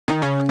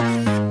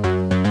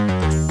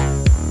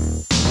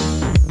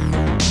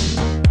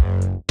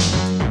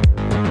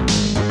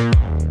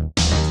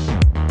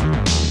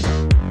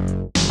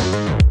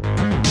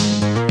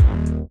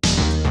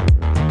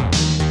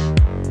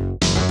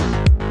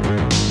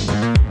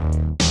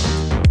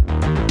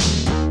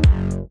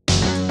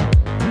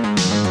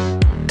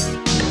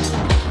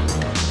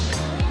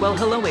Well,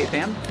 hello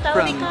wayfam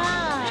from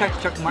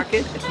Chatuchak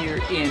Market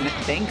here in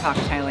Bangkok,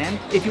 Thailand.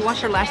 If you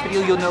watched our last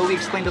video, you'll know we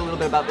explained a little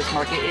bit about this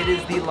market. It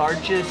is the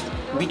largest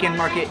weekend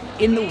market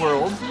in the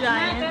world.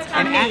 Giant.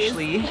 And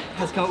Ashley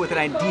has come up with an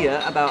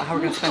idea about how we're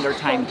going to spend our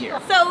time here.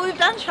 So we've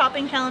done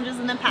shopping challenges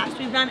in the past.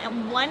 We've done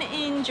one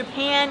in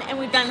Japan and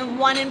we've done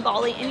one in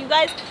Bali, and you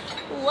guys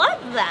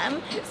love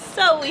them.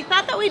 So we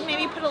thought that we'd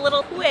maybe put a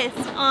little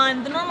twist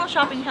on the normal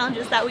shopping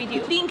challenges that we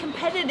do. Being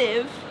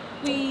competitive,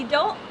 we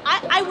don't,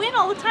 I win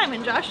all the time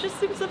and Josh just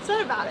seems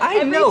upset about it.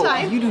 I know,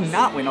 you do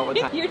not win all the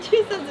time. You're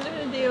too sensitive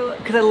to do.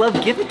 Because I love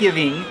gift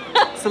giving.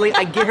 So like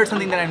I get her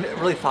something that I'm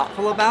really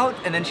thoughtful about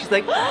and then she's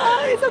like,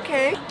 ah, it's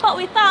okay. But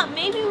we thought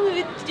maybe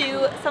we would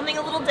do something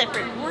a little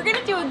different. We're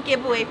gonna do a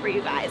giveaway for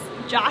you guys.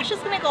 Josh is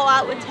gonna go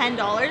out with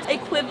 $10,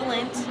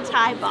 equivalent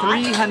Thai baht.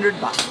 300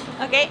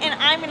 baht. Okay, and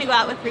I'm gonna go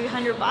out with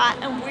 300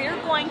 baht, and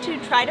we're going to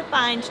try to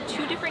find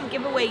 2 different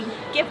giveaway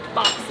gift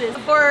boxes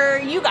for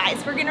you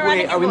guys. We're gonna run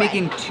a giveaway. Are we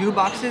making 2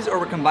 boxes or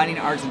we're combining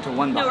ours into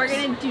 1 box? No, we're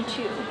gonna do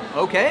 2.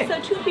 Okay.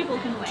 So 2 people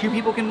can win. 2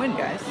 people can win,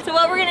 guys. So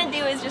what we're gonna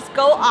do is just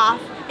go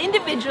off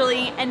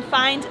individually and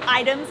find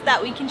items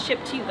that we can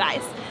ship to you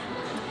guys.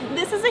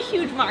 This is a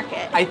huge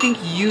market. I think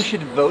you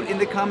should vote in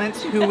the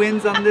comments who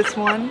wins on this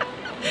one.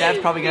 That's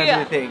probably gonna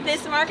be the thing.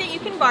 This market you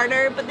can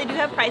barter, but they do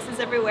have prices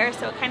everywhere,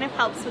 so it kind of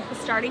helps with the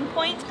starting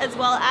point, as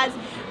well as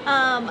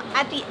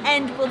at the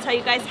end we'll tell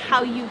you guys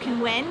how you can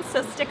win.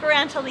 So stick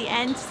around till the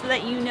end so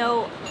that you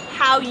know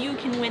how you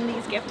can win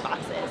these gift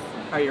boxes.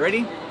 Are you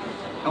ready?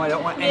 Oh, I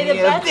don't want any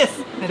of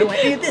this. I don't want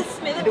any of this.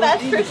 May the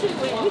best person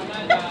win.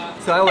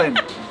 So I win.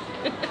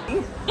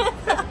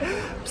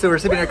 So we're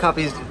sipping our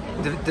coffees,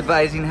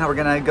 devising how we're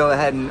gonna go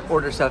ahead and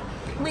order stuff.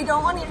 We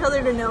don't want each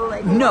other to know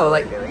like no, what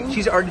like we're doing.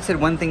 She's already said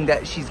one thing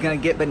that she's gonna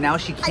get, but now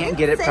she can't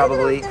get it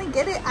probably. I didn't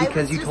say that I was gonna get it. Because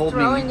I was you told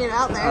throwing me. it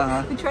out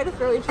there. We try to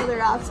throw each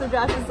other off. So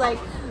Josh is like,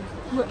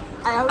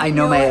 I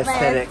know my what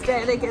aesthetic. my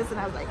aesthetic is, and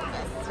I was like,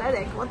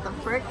 aesthetic? What the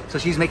frick? So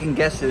she's making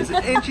guesses,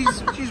 and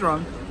she's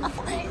wrong.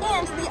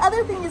 And the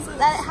other thing is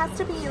that it has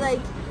to be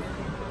like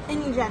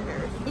any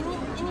gender.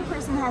 Any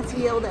person has to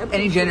be able to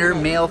any gender,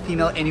 male,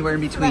 female, anywhere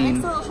in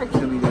between. So that makes it a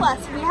little tricky. Plus,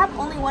 we have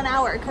only 1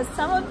 hour because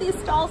some of these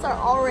stalls are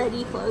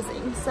already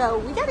closing. So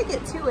we gotta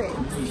get to it.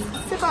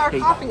 Sip our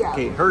coffee up.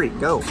 Okay, hurry,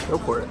 go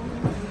for it.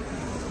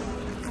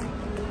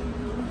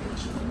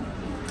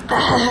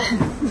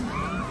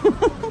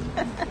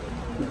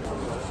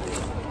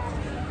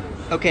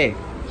 Okay,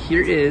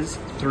 here is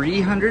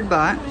 300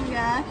 baht.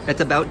 Yeah.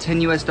 That's about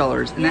 10 US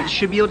dollars, and that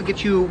should be able to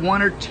get you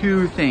 1 or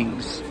 2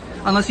 things.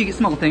 Unless you get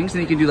small things,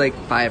 then you can do like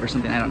 5 or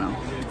something, I don't know.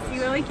 See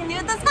what we can do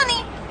with this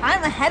money.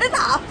 I'm headed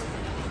off.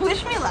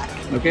 Wish me luck.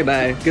 Okay,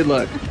 bye. Good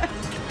luck.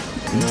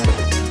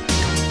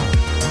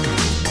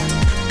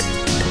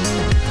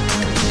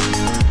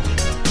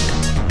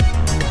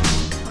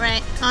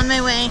 Right, on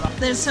my way.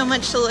 There's so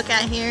much to look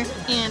at here,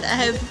 and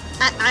I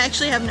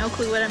actually have no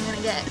clue what I'm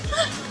gonna get.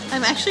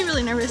 I'm actually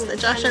really nervous that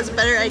Josh has a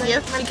better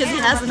idea because he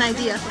has an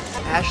idea.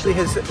 Ashley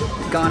has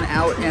gone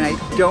out and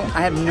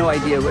I have no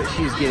idea what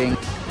she's getting.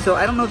 So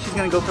I don't know if she's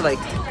gonna go for like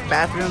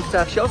bathroom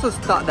stuff. She also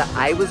thought that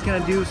I was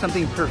gonna do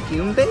something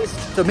perfume based.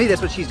 So maybe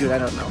that's what she's doing, I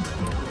don't know.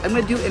 I'm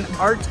gonna do an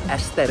art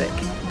aesthetic.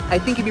 I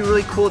think it'd be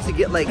really cool to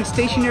get like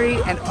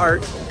stationery and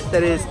art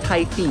that is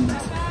Thai themed.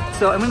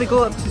 So I'm gonna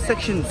go up to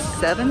section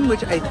 7,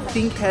 which I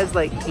think has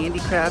like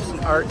handicrafts and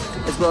art,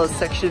 as well as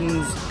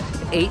sections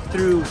 8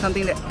 through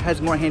something that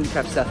has more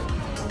handicraft stuff.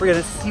 We're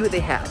gonna see what they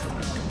have.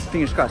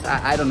 Fingers crossed.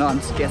 I don't know, I'm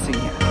just guessing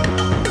here.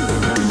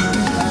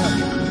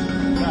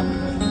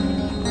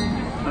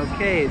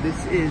 Okay,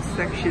 this is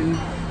section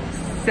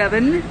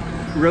 7,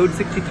 road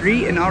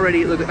 63, and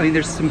already look, I mean,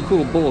 there's some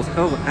cool bowls.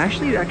 Oh,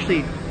 Ashley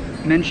actually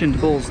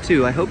mentioned bowls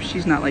too. I hope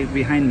she's not like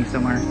behind me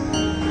somewhere.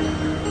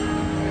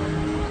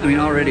 I mean,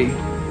 already,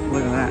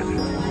 look at that.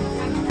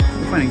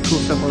 We're finding cool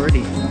stuff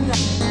already.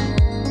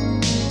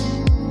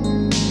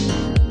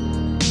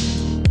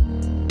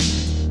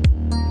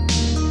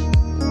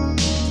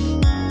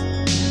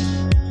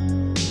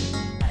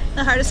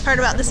 The hardest part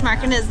about this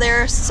market is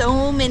there are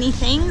so many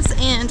things,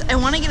 and I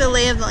want to get a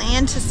lay of the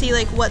land to see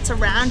like what's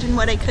around and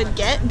what I could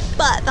get,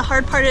 but the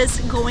hard part is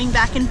going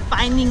back and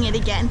finding it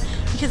again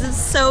because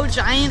it's so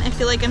giant. I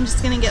feel like I'm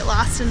just gonna get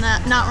lost in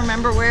that, not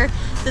remember where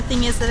the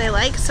thing is that I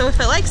like. So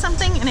if I like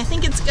something and I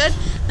think it's good,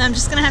 then I'm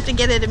just gonna have to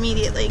get it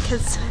immediately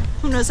because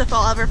who knows if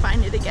I'll ever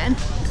find it again.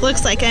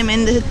 Looks like I'm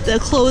in the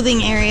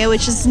clothing area,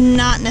 which is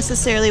not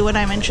necessarily what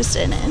I'm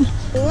interested in.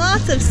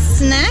 Lots of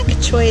snack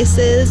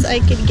choices I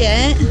could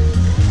get.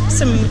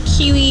 Some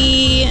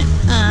kiwi,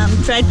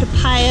 dried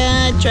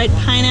papaya, dried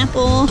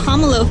pineapple,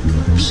 pomelo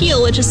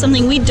peel, which is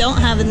something we don't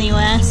have in the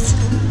US.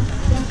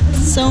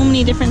 So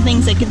many different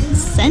things I could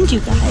send you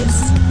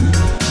guys.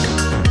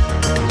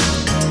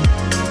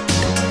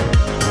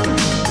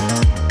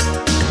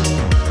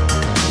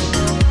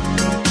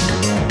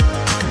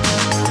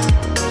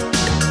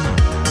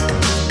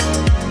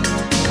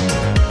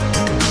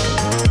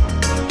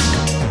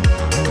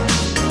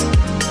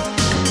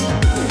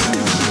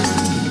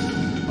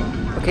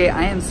 Okay,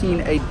 I am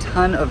seeing a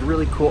ton of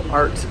really cool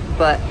art,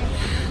 but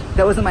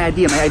that wasn't my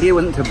idea. My idea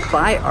wasn't to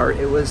buy art,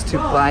 it was to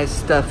buy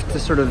stuff to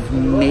sort of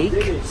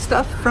make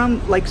stuff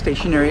from, like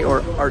stationery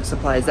or art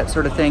supplies, that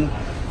sort of thing.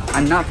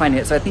 I'm not finding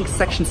it, so I think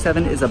section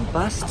 7 is a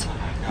bust.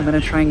 I'm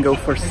gonna try and go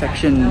for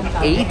section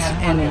 8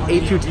 and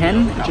 8 through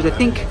 10, which is I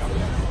think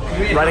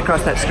right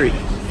across that street.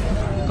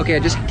 Okay, I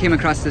just came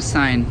across this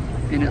sign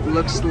and it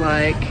looks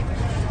like,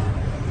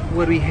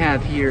 what do we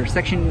have here?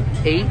 Section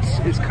 8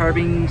 is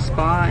carving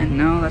spa, and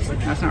no, that's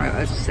not right.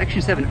 That's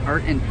section 7,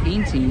 art and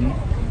painting.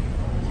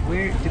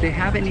 Where do they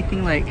have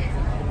anything like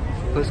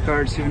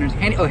postcards, souvenirs?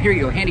 Oh, here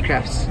you go,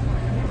 handicrafts.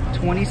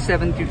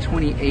 27 through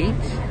 28.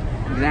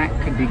 That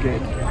could be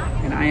good.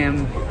 And I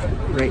am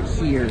right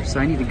here, so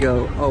I need to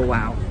go, oh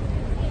wow,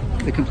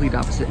 the complete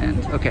opposite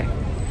end. Okay,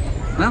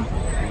 well,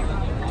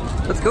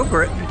 let's go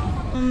for it.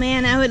 Oh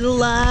man, I would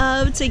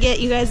love to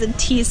get you guys a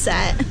tea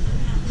set.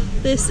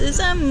 This is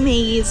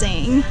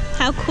amazing.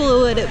 How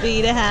cool would it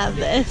be to have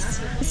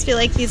this? I just feel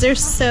like these are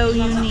so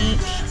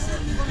unique.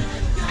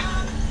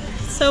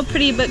 So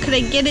pretty, but could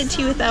I get it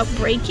to you without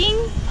breaking?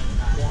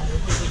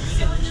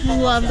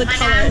 Love the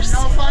colors.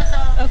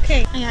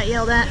 Okay, I got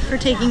yelled at for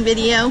taking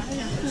video.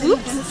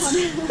 Oops.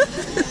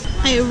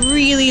 I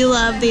really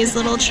love these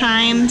little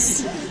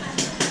chimes,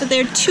 but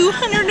they're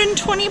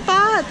 220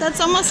 baht. That's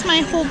almost my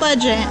whole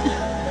budget.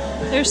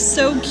 They're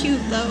so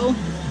cute though.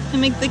 They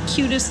make the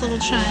cutest little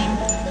chime.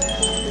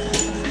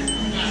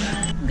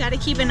 Got to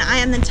keep an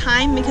eye on the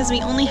time because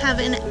we only have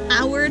an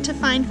hour to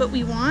find what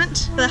we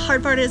want. The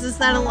hard part is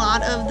that a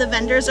lot of the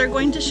vendors are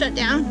going to shut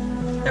down.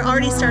 They're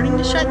already starting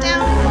to shut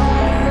down.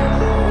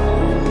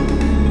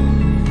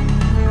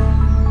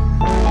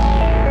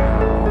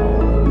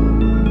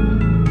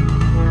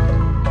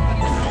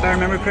 If I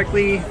remember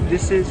correctly,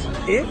 this is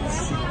it?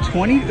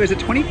 20, is it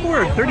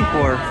 24 or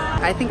 34?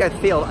 I think I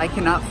failed. I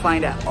cannot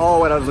find at all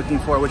what I was looking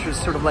for, which was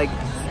sort of like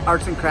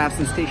arts and crafts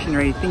and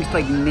stationery, things to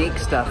like make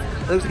stuff.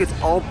 It looks like it's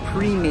all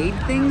pre-made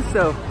things,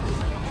 so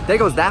there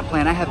goes that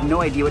plan. I have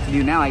no idea what to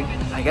do now.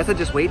 I guess I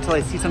just wait till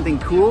I see something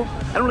cool.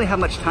 I don't really have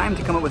much time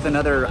to come up with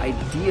another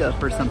idea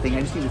for something.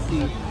 I just need to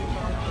see if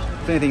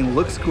anything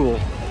looks cool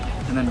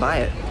and then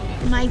buy it.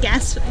 My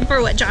guess for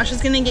what Josh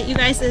is gonna get you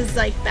guys is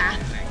like bath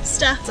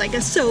stuff, like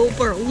a soap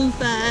or a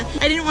loofah.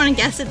 I didn't want to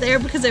guess it there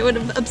because it would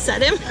have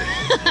upset him.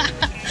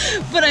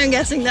 But I'm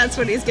guessing that's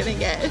what he's gonna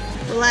get.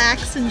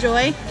 Relax,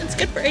 enjoy. It's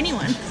good for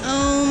anyone.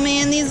 Oh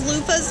man, these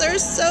loofahs are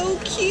so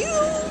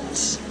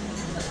cute.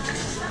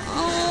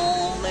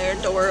 Oh, they're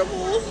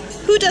adorable.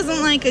 Who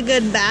doesn't like a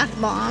good bath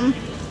bomb?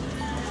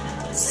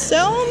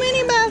 So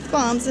many bath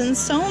bombs in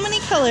so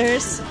many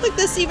colors. Look,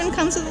 this even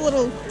comes with a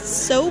little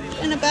soap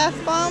and a bath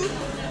bomb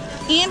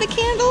and a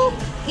candle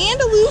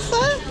and a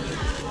loofah.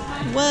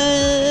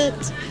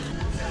 What?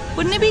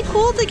 Wouldn't it be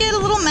cool to get a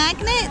little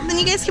magnet? Then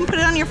you guys can put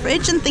it on your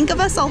fridge and think of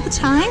us all the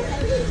time.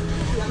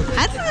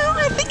 I don't know,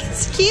 I think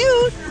it's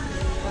cute.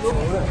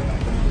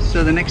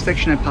 So the next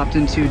section I popped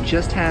into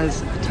just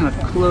has a ton of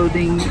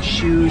clothing,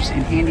 shoes,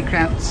 and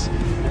handicrafts.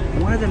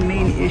 One of the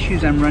main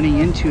issues I'm running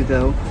into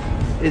though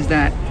is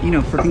that, you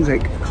know, for things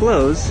like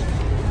clothes,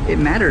 it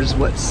matters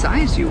what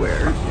size you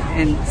wear.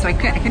 And so I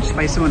can't just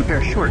buy someone a pair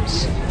of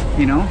shorts,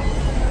 you know?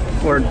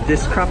 Or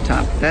this crop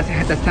top. That's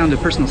down to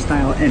personal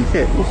style and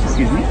fit. Oops,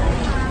 excuse me.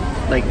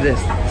 Like this.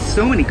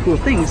 So many cool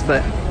things,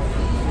 but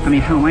I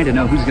mean, how am I to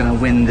know who's gonna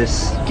win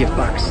this gift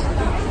box?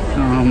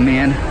 Oh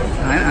man,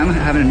 I'm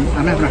having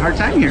a hard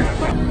time here.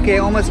 Okay, I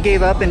almost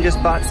gave up and just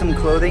bought some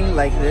clothing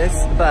like this,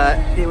 but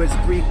it was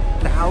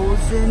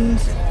 3,000,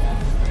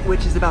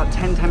 which is about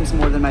 10 times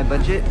more than my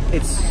budget.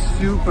 It's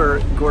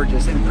super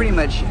gorgeous, and pretty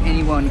much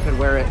anyone could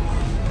wear it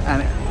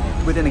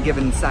within a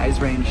given size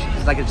range.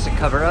 It's like it's just a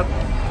cover up.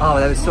 Oh,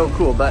 that was so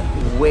cool, but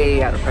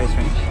way out of price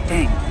range.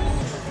 Dang.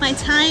 My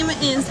time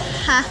is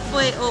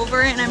halfway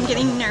over and I'm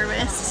getting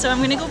nervous. So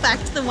I'm gonna go back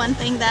to the one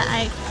thing that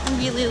I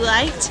really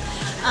liked.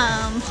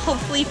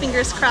 Hopefully,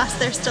 fingers crossed,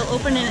 they're still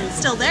open and it's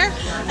still there.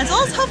 As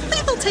well as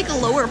hopefully they'll take a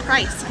lower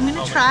price. I'm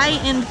gonna try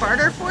and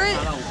barter for it.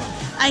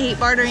 I hate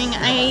bartering.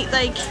 I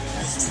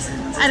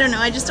don't know,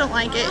 I just don't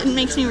like it. It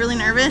makes me really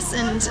nervous,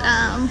 and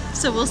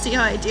so we'll see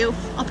how I do.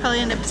 I'll probably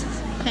end up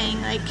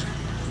paying like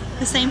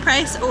the same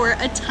price or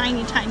a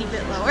tiny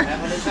bit lower. So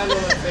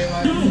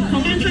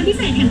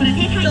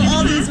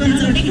all these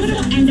ones are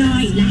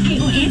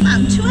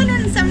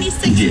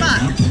 276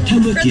 baht for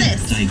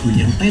this. It's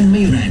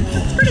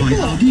pretty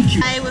cool.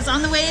 I was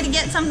on the way to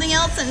get something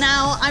else and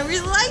now I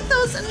really like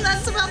those, and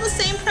that's about the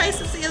same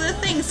price as the other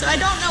thing, so I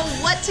don't know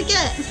what to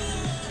get.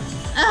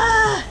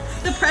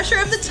 The pressure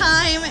of the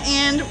time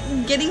and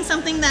getting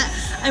something that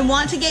I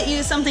want to get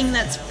you, something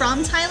that's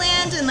from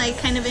Thailand and like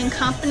kind of in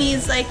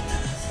companies like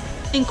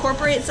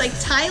incorporates like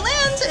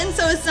Thailand, and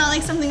so it's not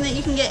like something that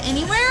you can get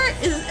anywhere.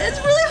 It's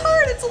really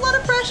hard. It's a lot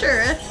of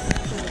pressure.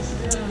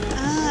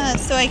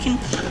 So I can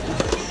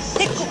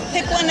pick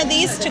one of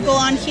these to go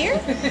on here,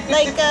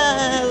 like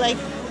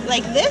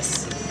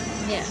this.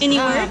 Yeah. Any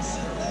words?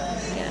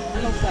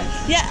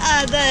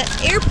 Yeah. The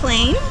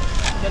airplane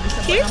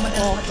here.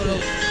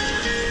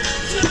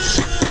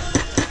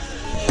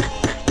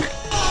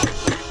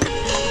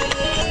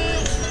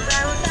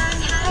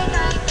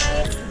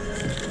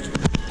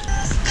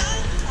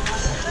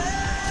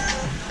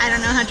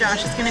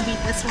 Josh is gonna beat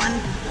this one.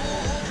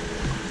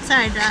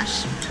 Sorry,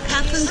 Josh.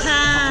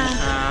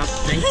 Kapsunka.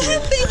 Thank you.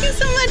 Thank you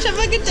so much. Have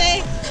a good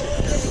day.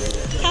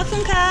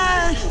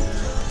 Kapsunka.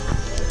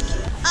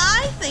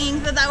 I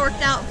think that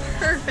worked out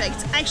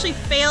perfect. I actually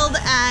failed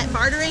at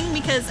bartering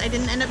because I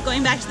didn't end up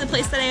going back to the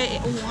place that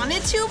I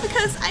wanted to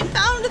because I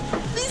found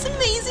these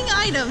amazing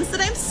items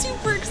that I'm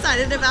super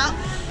excited about.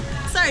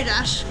 Sorry,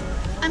 Josh.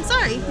 I'm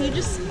sorry.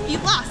 You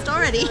lost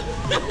already.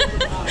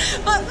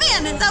 But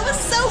man, that was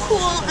so cool.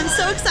 I'm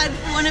so excited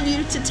for one of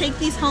you to take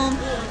these home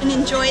and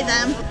enjoy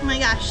them. Oh my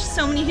gosh,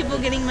 so many people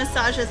getting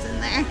massages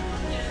in there.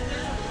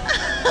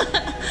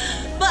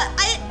 But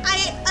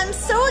I'm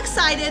so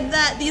excited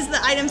that these are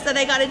the items that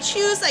I gotta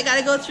choose. I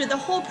gotta go through the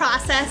whole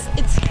process.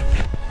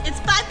 It's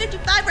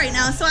 5:55 right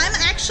now, so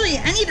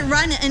I need to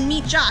run and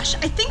meet Josh.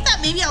 I think that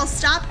maybe I'll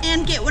stop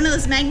and get one of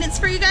those magnets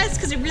for you guys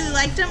because I really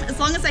liked them, as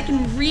long as I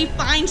can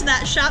re-find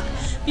that shop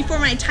before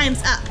my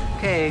time's up.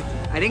 Okay,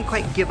 I didn't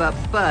quite give up,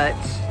 but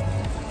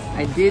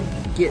I did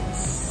get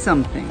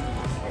something.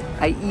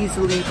 I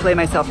easily play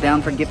myself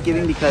down for gift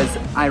giving because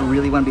I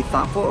really want to be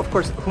thoughtful. Of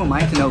course, who am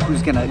I to know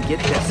who's gonna get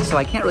this? So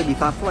I can't really be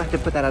thoughtful. I have to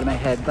put that out of my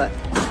head, but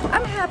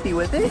I'm happy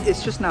with it.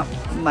 It's just not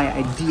my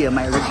idea,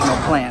 my original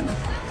plan.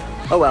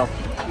 Oh well,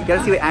 you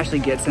gotta see what Ashley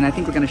gets, and I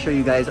think we're gonna show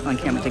you guys on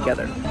camera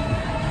together.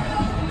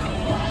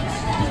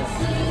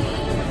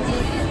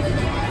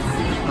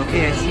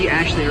 Okay, I see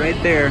Ashley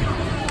right there.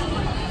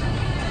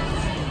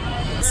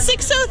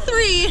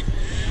 6:03,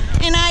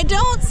 and I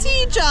don't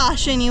see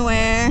Josh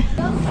anywhere.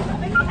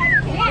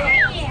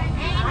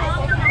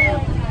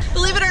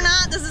 Believe it or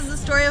not, this is the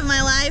story of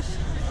my life.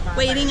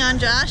 Waiting on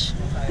Josh.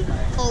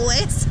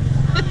 Always.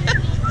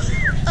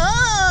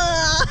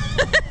 Oh!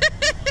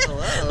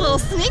 Hello. Little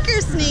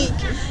sneaker sneak.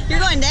 You're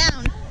going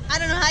down. I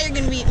don't know how you're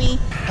gonna beat me.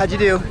 How'd you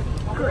do?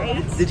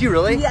 Great. Did you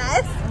really?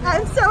 Yes,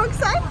 I'm so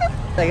excited.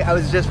 Like, I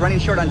was just running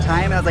short on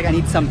time, and I was like, I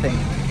need something.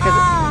 Because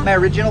my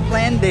original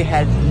plan, they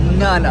had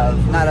none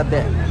of, not a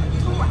bit.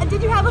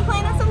 Did you have a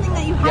plan of something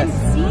that you hadn't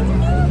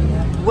seen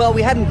yet? Well,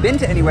 we hadn't been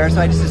to anywhere, so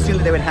I just assumed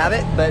that they would have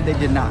it, but they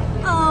did not.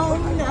 Oh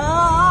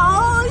no!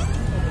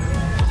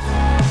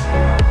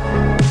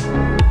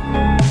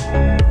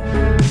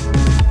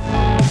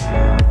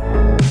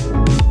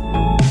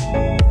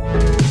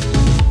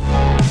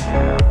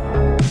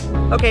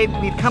 Okay,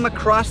 we've come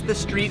across the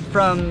street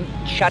from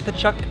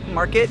Chatuchak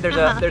Market. There's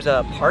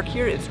a park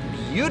here. It's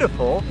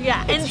beautiful.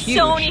 Yeah, it's and huge.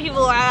 so many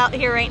people are out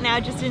here right now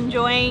just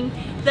enjoying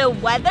the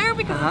weather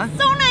because it's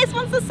so nice.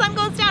 Once the sun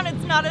goes down,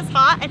 it's not as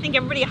hot. I think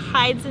everybody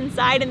hides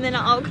inside and then it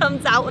all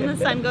comes out when the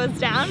sun goes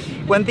down.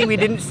 One thing we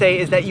didn't say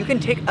is that you can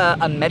take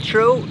a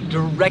metro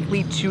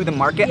directly to the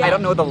market. Yeah. I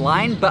don't know the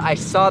line, but I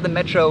saw the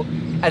metro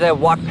as I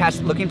walked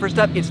past looking for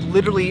stuff. It's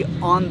literally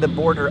on the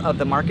border of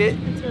the market,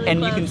 really and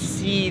close. you can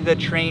see the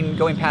train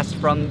going past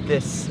from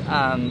this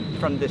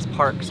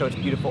park, so it's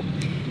beautiful.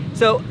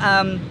 So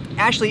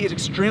Ashley is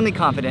extremely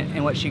confident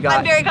in what she got.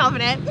 I'm very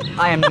confident.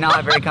 I am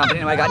not very confident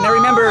in what I got. Now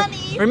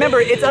remember,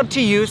 it's up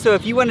to you, so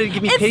if you wanted to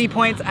give me pity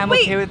points, I'm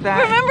okay with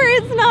that. Remember,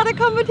 it's not a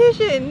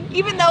competition.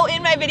 Even though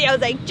in my video I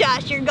was like,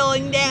 Josh, you're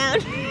going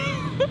down.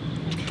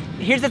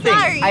 Here's the thing,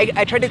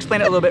 I tried to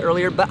explain it a little bit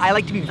earlier, but I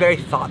like to be very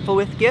thoughtful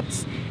with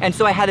gifts, and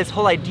so I had this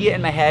whole idea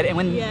in my head, and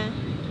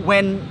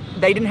when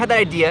they didn't have that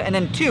idea, and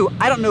then two,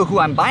 I don't know who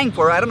I'm buying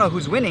for, I don't know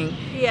who's winning,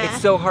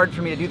 it's so hard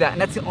for me to do that, and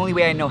that's the only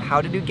way I know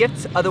how to do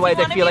gifts. Otherwise,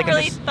 I feel like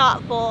I'm just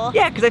thoughtful.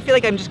 Yeah, because I feel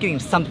like I'm just getting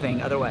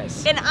something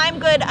otherwise. And I'm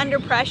good under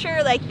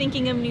pressure, like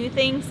thinking of new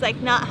things, like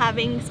not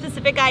having a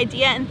specific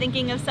idea and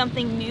thinking of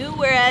something new,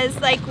 whereas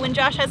like when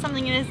Josh has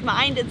something in his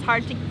mind, it's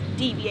hard to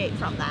deviate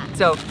from that.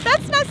 So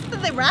that's nice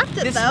that they wrapped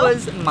it though.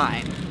 This was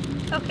mine.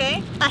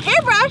 Okay, a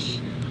hairbrush.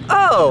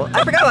 Oh,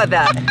 I forgot about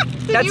that.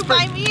 Did you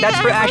buy me That's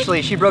for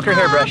Ashley. She broke her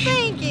hairbrush.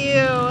 Thank you.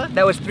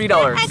 That was $3.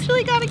 I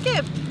actually got a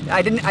gift.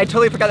 I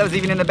totally forgot that was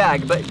even in the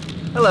bag, but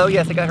hello,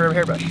 yes, I got her a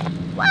hairbrush.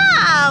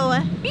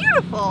 Wow,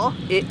 beautiful.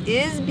 It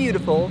is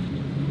beautiful.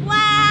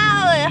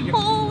 Wow, a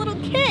whole little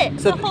kit.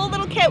 So a whole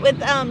little kit with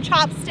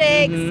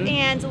chopsticks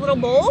and little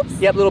bowls.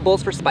 Yep, little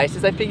bowls for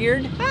spices, I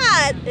figured.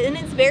 Ah, and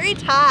it's very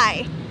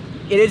Thai.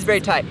 It is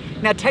very Thai.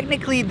 Now,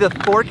 technically, the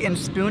fork and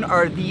spoon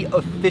are the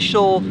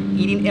official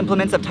eating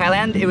implements of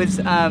Thailand. It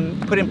was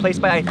put in place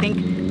by, I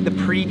think, the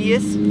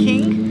previous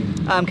king,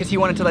 because he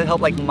wanted to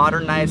help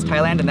modernize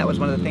Thailand, and that was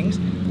one of the things.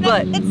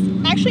 But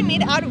it's actually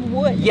made out of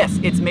wood. Yes,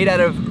 it's made out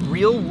of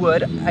real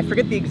wood. I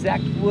forget the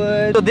exact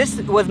wood. So this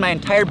was my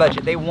entire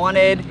budget. They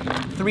wanted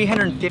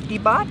 350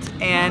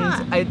 baht, and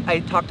I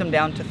talked them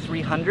down to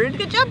 300.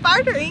 Good job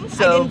bartering.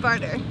 So I didn't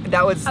barter.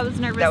 I was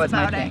nervous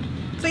about it.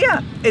 So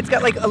yeah, it's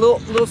got like a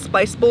little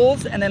spice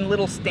bowls and then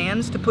little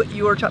stands to put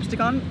your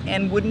chopstick on,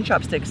 and wooden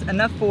chopsticks,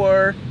 enough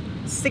for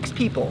 6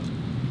 people.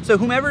 So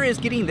whomever is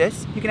getting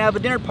this, you can have a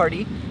dinner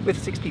party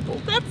with 6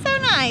 people. That's so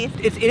nice.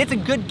 It's a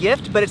good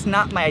gift, but it's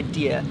not my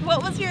idea.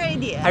 What was your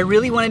idea? I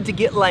really wanted to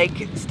get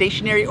like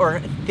stationery or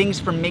things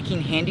for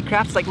making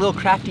handicrafts, like little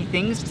crafty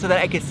things, so that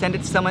I could send it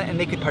to someone and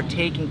they could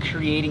partake in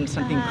creating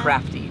something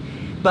crafty.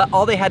 but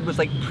all they had was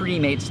like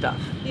pre-made stuff.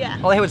 Yeah.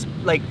 All they had was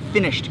like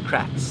finished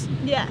crafts.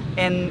 Yeah.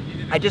 And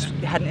I just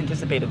hadn't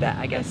anticipated that,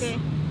 I guess. Okay.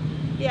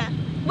 Yeah.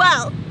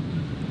 Well,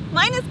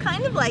 mine is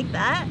kind of like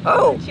that.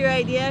 Oh. What's your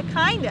idea?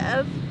 Kind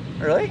of.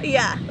 Really?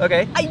 Yeah.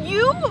 Okay.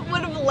 You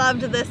would have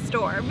loved this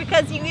store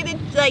because you get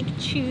to like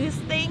choose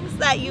things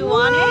that you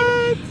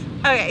wanted.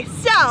 Okay,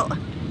 so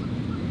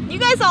you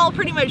guys all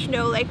pretty much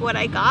know like what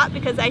I got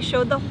because I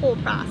showed the whole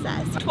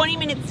process. 20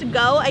 minutes to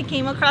go, I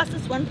came across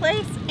this one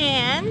place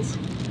and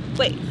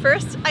wait,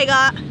 first I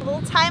got a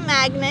little Thai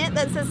magnet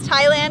that says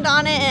Thailand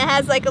on it and it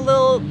has like a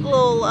little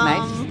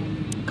nice.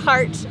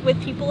 cart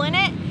with people in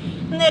it.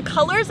 And the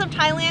colors of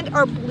Thailand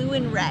are blue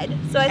and red.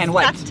 So I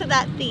stuck to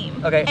that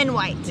theme. Okay. And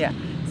white. Yeah.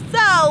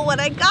 So what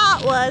I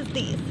got was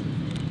these.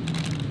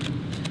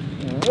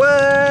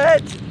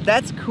 What?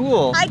 That's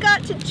cool. I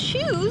got to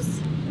choose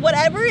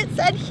whatever it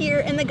said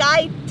here, and the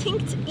guy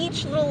tinked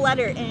each little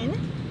letter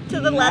in to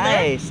the leather.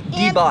 Nice.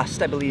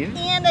 Debossed, I believe.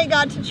 And I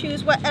got to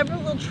choose whatever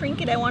little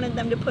trinket I wanted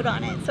them to put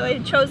on it. So I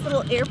chose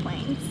little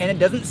airplanes. And it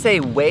doesn't say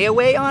way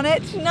away on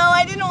it? No,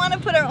 I didn't want to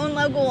put our own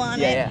logo on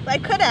it. Yeah. I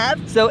could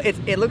have. So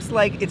it looks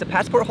like it's a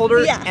passport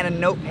holder and a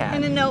notepad.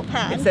 And a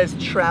notepad. It says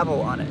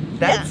travel on it.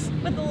 That's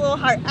with a little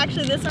heart.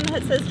 Actually, this one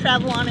says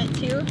travel on it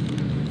too.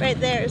 Right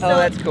there. So,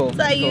 that's cool.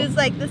 So I use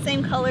like the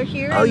same color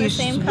here and the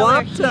same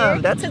color here.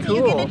 Them. That's cool.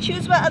 You get to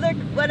choose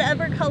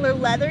whatever color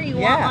leather you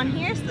want on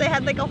here. So they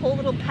had like a whole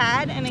little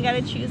pad and I got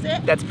to choose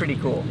it. That's pretty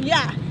cool.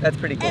 Yeah. That's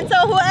pretty cool. And so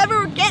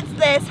whoever gets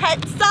this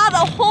saw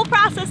the whole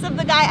process of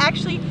the guy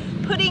actually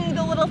putting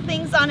the little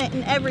things on it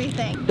and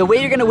everything. The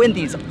way you're gonna win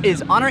these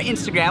is on our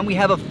Instagram, we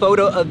have a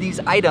photo of these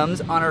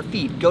items on our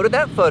feed. Go to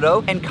that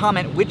photo and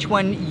comment which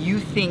one you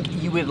think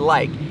you would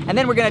like. And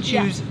then we're gonna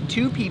choose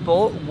 2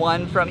 people,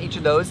 1 from each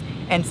of those,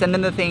 and send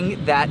them the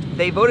thing that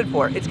they voted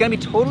for. It's gonna be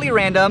totally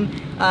random,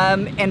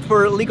 and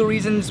for legal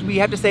reasons, we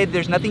have to say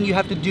there's nothing you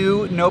have to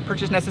do, no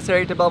purchase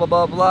necessary to blah, blah,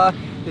 blah, blah.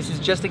 This is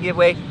just a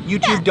giveaway.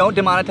 YouTube, don't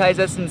demonetize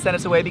us and send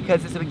us away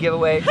because it's a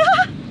giveaway.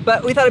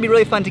 But we thought it'd be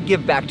really fun to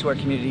give back to our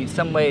community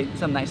some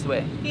nice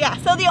way. Yeah,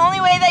 so the only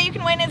way that you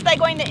can win is by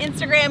going to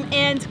Instagram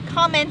and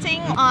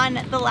commenting on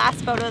the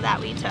last photo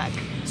that we took.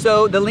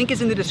 So the link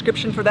is in the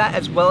description for that,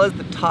 as well as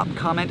the top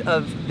comment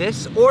of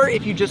this, or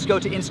if you just go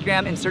to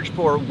Instagram and search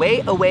for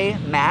Way Away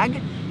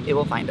Mag, it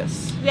will find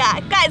us.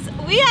 Yeah, guys,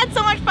 we had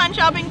so much fun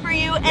shopping for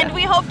you, and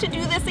we hope to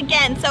do this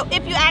again. So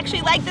if you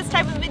actually like this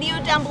type of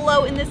video, down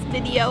below in this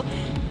video,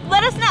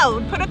 let us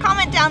know. Put a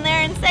comment down there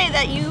and say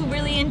that you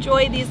really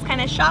enjoy these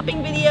kind of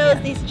shopping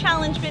videos, these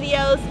challenge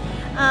videos.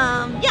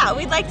 Yeah,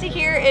 we'd like to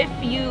hear if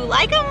you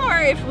like them or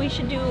if we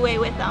should do away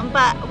with them.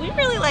 But we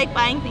really like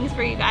buying things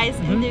for you guys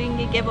and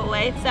doing a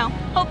giveaway. So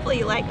hopefully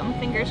you like them.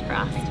 Fingers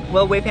crossed.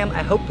 Well, Wayfam,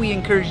 I hope we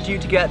encouraged you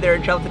to get out there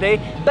and travel today.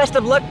 Best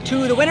of luck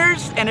to the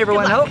winners and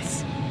everyone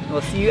else.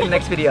 We'll see you in the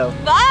next video.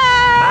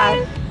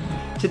 Bye! Bye!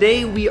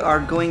 Today we are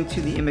going to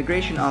the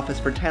immigration office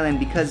for Thailand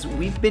because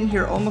we've been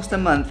here almost a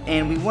month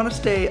and we want to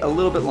stay a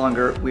little bit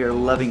longer. We are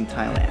loving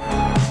Thailand.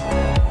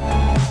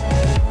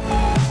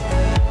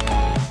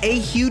 A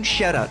huge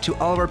shout out to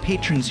all of our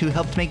patrons who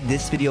helped make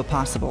this video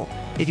possible.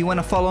 If you want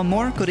to follow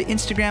more, go to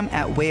Instagram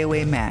at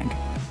WayAwayMag.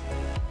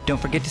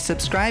 Don't forget to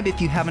subscribe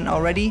if you haven't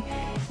already,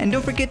 and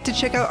don't forget to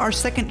check out our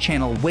second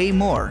channel, Way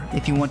More,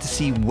 if you want to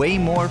see way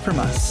more from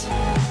us.